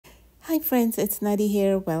Hi friends, it's Nadi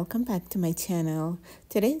here. Welcome back to my channel.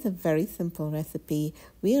 Today is a very simple recipe.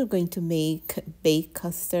 We are going to make baked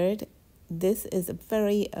custard. This is a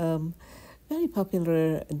very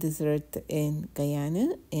popular dessert in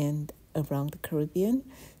Guyana and around the Caribbean.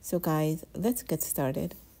 So guys, let's get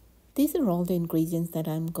started. These are all the ingredients that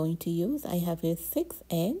I'm going to use. I have here 6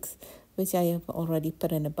 eggs, which I have already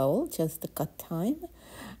put in a bowl just to cut time.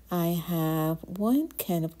 I have 1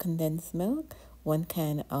 can of condensed milk, 1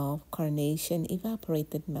 can of carnation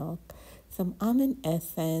evaporated milk, some almond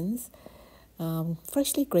essence,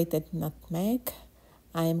 freshly grated nutmeg.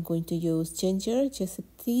 I am going to use ginger, just a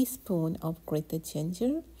teaspoon of grated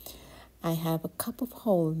ginger. I have a cup of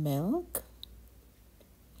whole milk.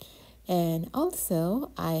 And also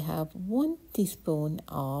I have 1 teaspoon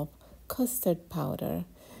of custard powder.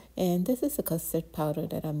 And this is a custard powder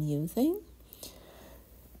that I'm using.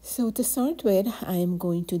 So to start with, I'm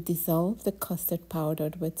going to dissolve the custard powder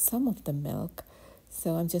with some of the milk.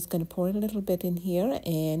 So I'm just going to pour a little bit in here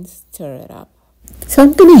and stir it up. So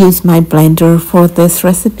I'm going to use my blender for this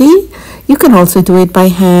recipe. You can also do it by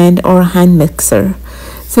hand or hand mixer.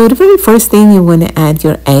 So the very first thing, you want to add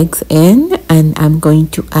your eggs in, and I'm going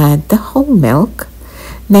to add the whole milk.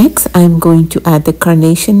 Next, I'm going to add the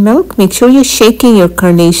carnation milk. Make sure you're shaking your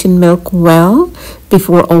carnation milk well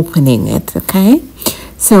before opening it, okay?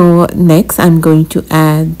 So next, I'm going to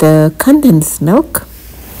add the condensed milk.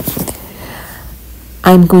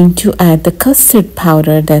 I'm going to add the custard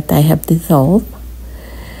powder that I have dissolved.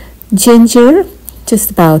 Ginger,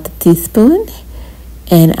 just about a teaspoon.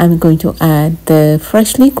 And I'm going to add the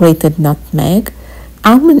freshly grated nutmeg.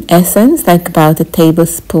 Almond essence, like about a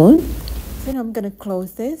tablespoon. Then I'm going to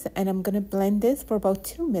close this and I'm going to blend this for about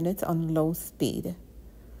 2 minutes on low speed.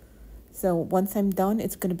 So once I'm done,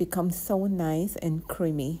 it's going to become so nice and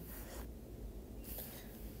creamy.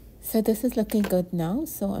 So this is looking good now.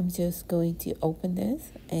 So I'm just going to open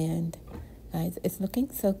this, and guys, it's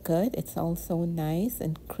looking so good. It's all so nice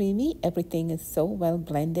and creamy. Everything is so well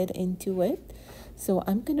blended into it. So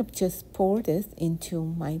I'm going to just pour this into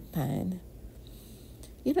my pan.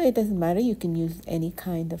 You know, it doesn't matter. You can use any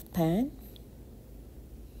kind of pan.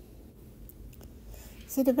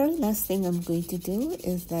 So the very last thing I'm going to do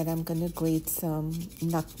is that I'm going to grate some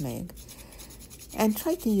nutmeg. And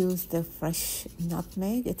try to use the fresh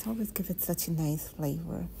nutmeg. It always gives it such a nice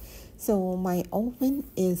flavor. So my oven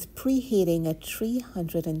is preheating at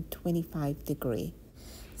 325 degrees.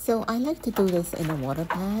 So I like to do this in a water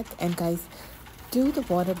bath. And guys, do the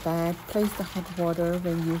water bath, place the hot water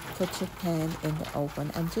when you put your pan in the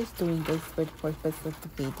oven. I'm just doing this for the purpose of the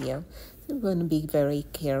video. So I'm going to be very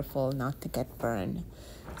careful not to get burned.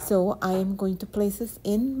 So I am going to place this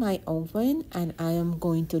in my oven, and I am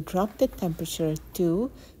going to drop the temperature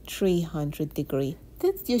to 300 degrees.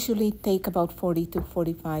 This usually take about 40 to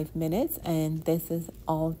 45 minutes, and this is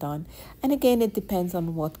all done. And again, it depends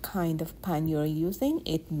on what kind of pan you're using.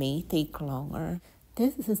 It may take longer.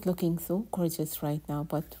 This is looking so gorgeous right now,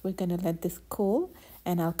 but we're going to let this cool,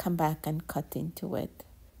 and I'll come back and cut into it.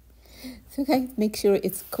 So guys, make sure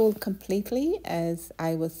it's cooled completely, as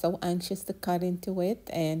I was so anxious to cut into it.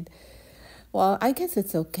 And well, I guess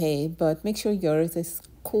it's okay, but make sure yours is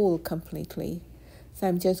cool completely. So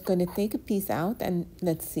I'm just going to take a piece out and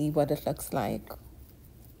let's see what it looks like.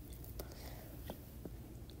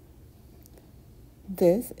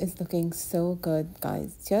 This is looking so good,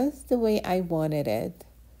 guys, just the way I wanted it.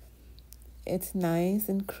 It's nice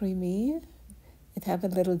and creamy. It have a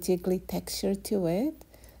little jiggly texture to it.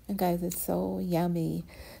 And guys, it's so yummy.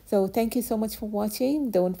 So thank you so much for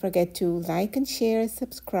watching. Don't forget to like and share,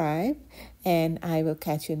 subscribe, and I will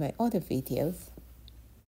catch you in my other videos.